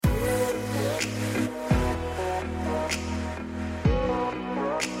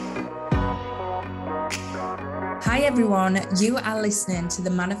everyone, you are listening to the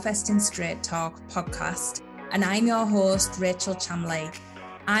Manifesting Straight Talk podcast, and I'm your host, Rachel Chamley.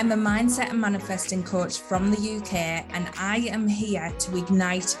 I'm a mindset and manifesting coach from the UK, and I am here to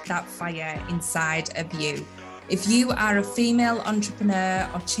ignite that fire inside of you. If you are a female entrepreneur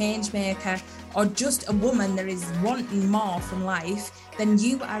or change maker, or just a woman that is wanting more from life, then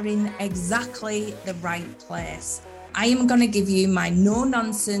you are in exactly the right place. I am going to give you my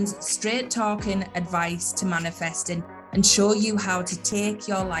no-nonsense, straight-talking advice to manifesting and show you how to take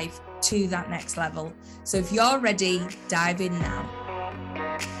your life to that next level. So if you're ready, dive in now.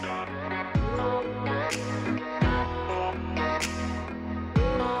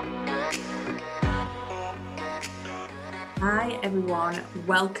 Hi everyone,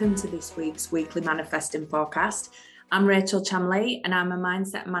 welcome to this week's weekly manifesting forecast. I'm Rachel Chamley and I'm a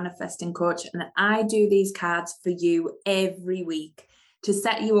mindset manifesting coach, and I do these cards for you every week to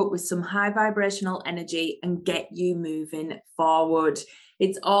set you up with some high vibrational energy and get you moving forward.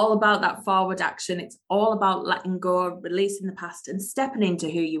 It's all about that forward action. It's all about letting go, releasing the past and stepping into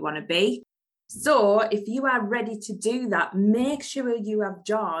who you want to be. So if you are ready to do that, make sure you have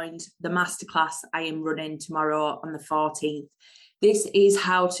joined the masterclass I am running tomorrow on the 14th. This is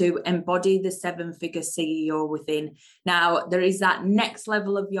how to embody the seven-figure CEO within. Now, there is that next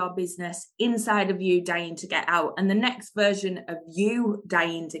level of your business inside of you dying to get out, and the next version of you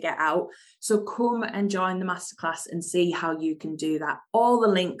dying to get out. So come and join the masterclass and see how you can do that. All the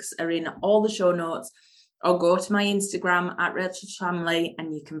links are in all the show notes, or go to my Instagram at Rachel Chamley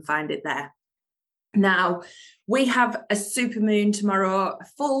and you can find it there. Now, we have a supermoon tomorrow, a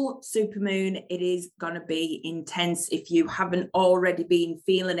full supermoon. It is going to be intense if you haven't already been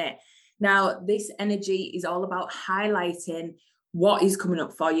feeling it. Now, this energy is all about highlighting what is coming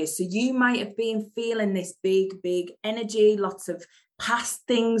up for you. So you might have been feeling this big energy, lots of past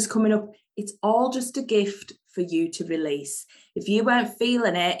things coming up. It's all just a gift for you to release. If you weren't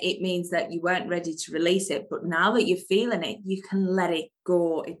feeling it, it means that you weren't ready to release it. But now that you're feeling it, you can let it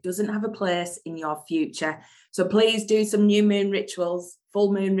go. It doesn't have a place in your future. So please do some new moon rituals,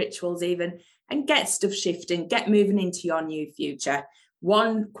 full moon rituals even, and get stuff shifting, get moving into your new future.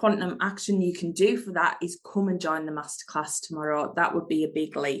 One quantum action you can do for that is come and join the masterclass tomorrow. That would be a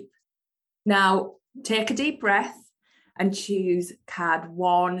big leap. Now, take a deep breath and choose card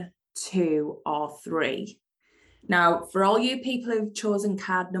 1, 2, or 3. Now, for all you people who've chosen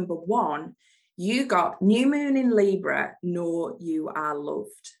card number 1, you got New Moon in Libra, know you are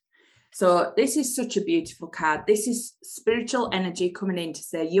loved. So this is such a beautiful card. This is spiritual energy coming in to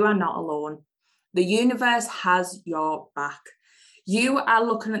say you are not alone. The universe has your back. You are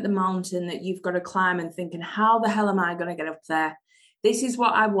looking at the mountain that you've got to climb and thinking, how the hell am I going to get up there? This is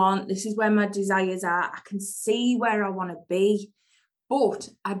what I want. This is where my desires are. I can see where I want to be, but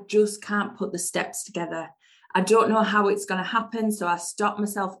I just can't put the steps together. I don't know how it's going to happen, so I stop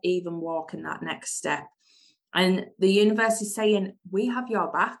myself even walking that next step. And the universe is saying, we have your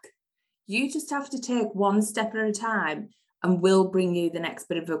back. You just have to take one step at a time, and we'll bring you the next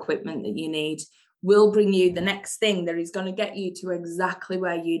bit of equipment that you need. We'll bring you the next thing that is going to get you to exactly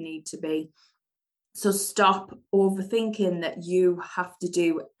where you need to be. So stop overthinking that you have to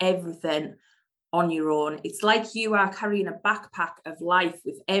do everything on your own. It's like you are carrying a backpack of life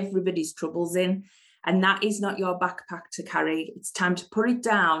with everybody's troubles in. And that is not your backpack to carry. It's time to put it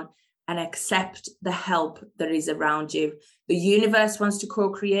down and accept the help that is around you. The universe wants to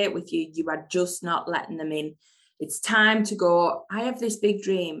co-create with you. You are just not letting them in. It's time to go, I have this big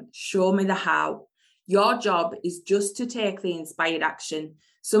dream. Show me the how. Your job is just to take the inspired action.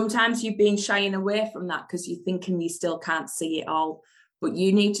 Sometimes you've been shying away from that because you're thinking you still can't see it all. But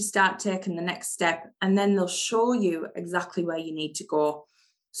you need to start taking the next step, and then they'll show you exactly where you need to go.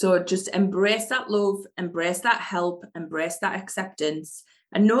 So just embrace that love, embrace that help, embrace that acceptance,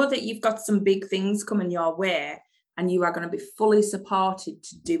 and know that you've got some big things coming your way and you are going to be fully supported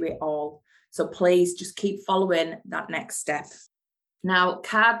to do it all. So please just keep following that next step. Now,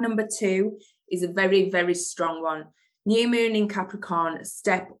 card number 2 is a very, very strong one. New Moon in Capricorn,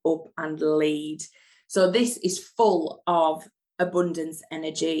 step up and lead. So this is full of abundance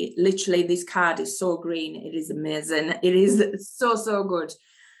energy. Literally, this card is so green. It is amazing. It is so good.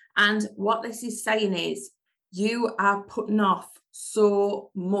 And what this is saying is you are putting off so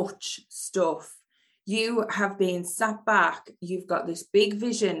much stuff. You have been sat back. You've got this big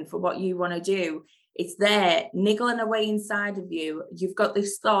vision for what you want to do. It's there niggling away inside of you. You've got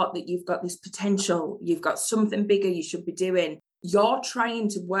this thought that you've got this potential. You've got something bigger you should be doing. You're trying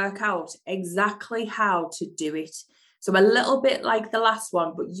to work out exactly how to do it. So a little bit like the last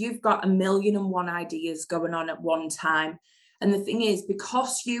one, but you've got 1,000,001 ideas going on at one time. And the thing is,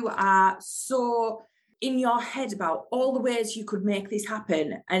 because you are so in your head about all the ways you could make this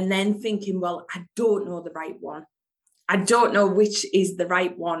happen, and then thinking, well, I don't know the right one. I don't know which is the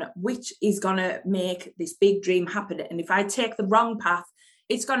right one, which is going to make this big dream happen. And if I take the wrong path,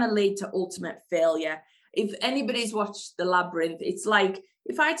 it's going to lead to ultimate failure. If anybody's watched The Labyrinth, it's like,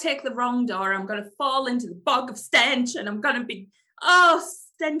 if I take the wrong door, I'm going to fall into the bog of stench and I'm going to be,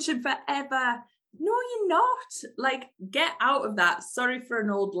 stenching forever. No, you're not. Like, get out of that. Sorry for an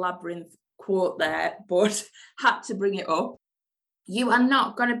old Labyrinth quote there, but had to bring it up. You are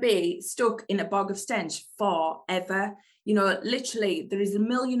not going to be stuck in a bog of stench forever. You know, literally, there is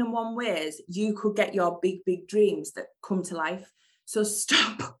 1,000,001 ways you could get your big, big dreams that come to life. So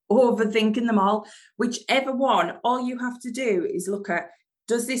stop overthinking them all. Whichever one, all you have to do is look at,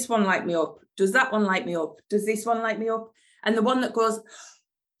 does this one light me up? Does that one light me up? Does this one light me up? And the one that goes,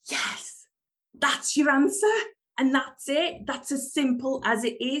 yes, that's your answer. And that's it. That's as simple as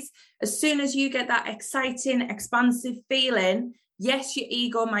it is. As soon as you get that exciting, expansive feeling, yes, your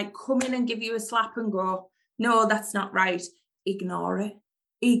ego might come in and give you a slap and go, no, that's not right. Ignore it.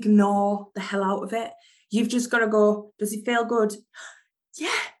 Ignore the hell out of it. You've just got to go, does it feel good? Yeah,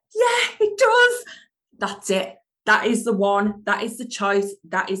 it does. That's it. That is the one. That is the choice.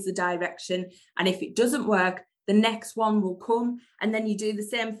 That is the direction. And if it doesn't work, the next one will come. And then you do the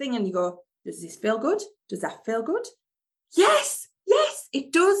same thing and you go, does this feel good? Does that feel good? Yes,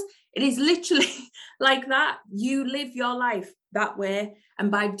 it does. It is literally like that. You live your life that way.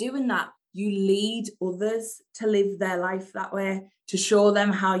 And by doing that, you lead others to live their life that way, to show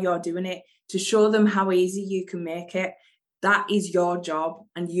them how you're doing it, to show them how easy you can make it. That is your job,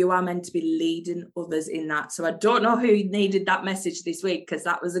 and you are meant to be leading others in that. So I don't know who needed that message this week, because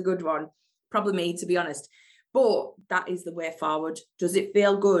that was a good one. Probably me, to be honest. But that is the way forward. Does it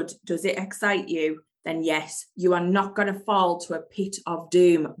feel good? Does it excite you? Then yes, you are not going to fall to a pit of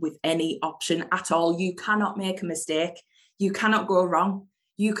doom with any option at all. You cannot make a mistake. You cannot go wrong.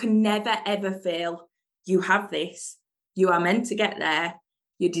 You can never, ever fail. You have this. You are meant to get there.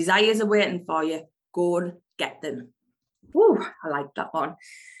 Your desires are waiting for you. Go and get them. Woo, I like that one.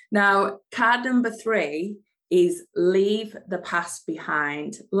 Now, card number 3 is leave the past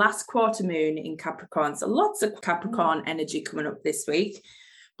behind. Last quarter moon in Capricorn. So lots of Capricorn energy coming up this week.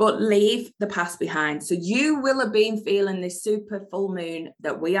 But leave the past behind. So you will have been feeling this super full moon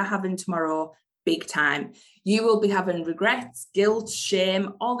that we are having tomorrow big time. You will be having regrets, guilt,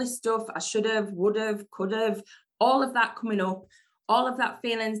 shame, all this stuff. I should have, would have, could have, all of that coming up, all of that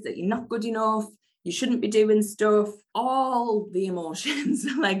feelings that you're not good enough, you shouldn't be doing stuff, all the emotions,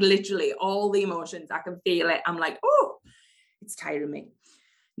 like literally all the emotions. I can feel it. I'm like, oh, it's tiring me.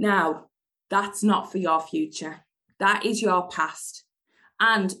 Now, that's not for your future. That is your past.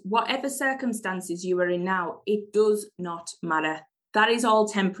 And whatever circumstances you are in now, it does not matter. That is all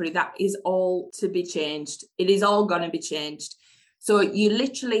temporary. That is all to be changed. It is all going to be changed. So you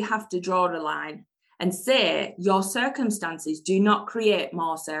literally have to draw a line and say your circumstances do not create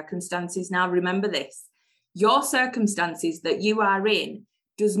more circumstances. Now, remember this. Your circumstances that you are in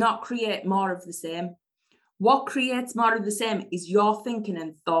does not create more of the same. What creates more of the same is your thinking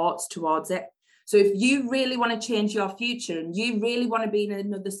and thoughts towards it. So if you really want to change your future and you really want to be in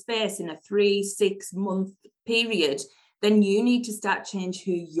another space in a 3-6 month period, then you need to start change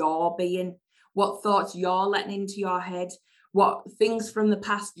who you're being, what thoughts you're letting into your head, what things from the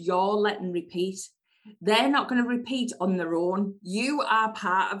past you're letting repeat. They're not going to repeat on their own. You are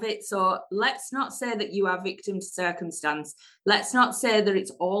part of it. So let's not say that you are victim to circumstance. Let's not say that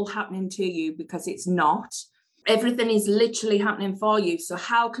it's all happening to you, because it's not. Everything is literally happening for you. So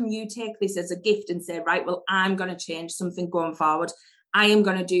how can you take this as a gift and say, right, well, I'm going to change something going forward. I am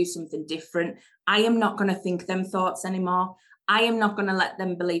going to do something different. I am not going to think them thoughts anymore. I am not going to let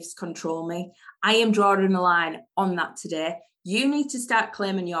them beliefs control me. I am drawing a line on that today. You need to start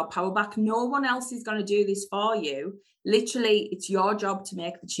claiming your power back. No one else is going to do this for you. Literally, it's your job to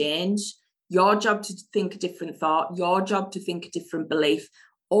make the change, your job to think a different thought, your job to think a different belief.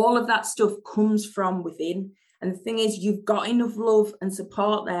 All of that stuff comes from within. And the thing is, you've got enough love and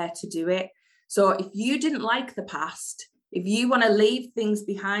support there to do it. So if you didn't like the past, if you want to leave things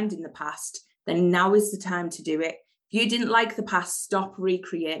behind in the past, then now is the time to do it. If you didn't like the past, stop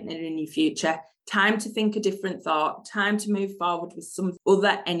recreating it in your future. Time to think a different thought, time to move forward with some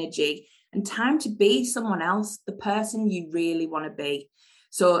other energy, and time to be someone else, the person you really want to be.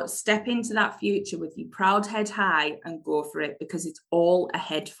 So step into that future with your proud head high and go for it, because it's all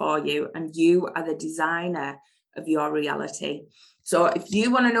ahead for you and you are the designer of your reality. So if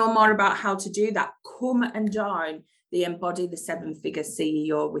you want to know more about how to do that, come and join the Embody the 7-Figure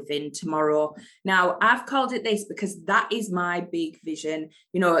CEO Within tomorrow. Now, I've called it this because that is my big vision,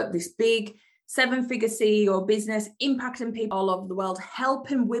 you know, this big 7-figure CEO business, impacting people all over the world,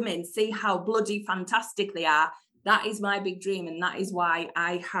 helping women see how bloody fantastic they are. That is my big dream, and that is why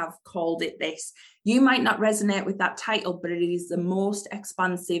I have called it this. You might not resonate with that title, but it is the most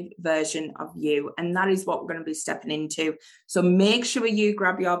expansive version of you, and that is what we're going to be stepping into. So make sure you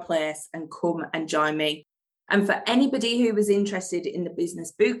grab your place and come and join me. And for anybody who was interested in the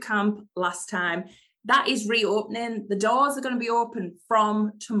business bootcamp last time, that is reopening. The doors are going to be open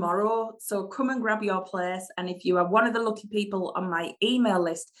from tomorrow. So come and grab your place. And if you are one of the lucky people on my email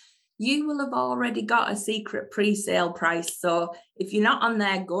list, you will have already got a secret pre-sale price. So if you're not on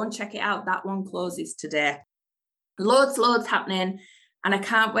there, go and check it out. That one closes today. Loads happening. And I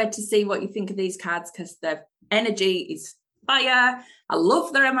can't wait to see what you think of these cards, because the energy is fire. I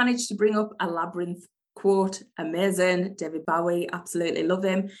love that I managed to bring up a Labyrinth quote. Amazing. David Bowie, absolutely love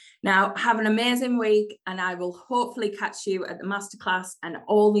him. Now, have an amazing week, and I will hopefully catch you at the masterclass and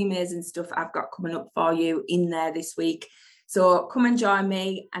all the amazing stuff I've got coming up for you in there this week. So come and join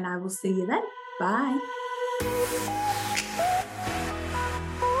me, and I will see you then. Bye.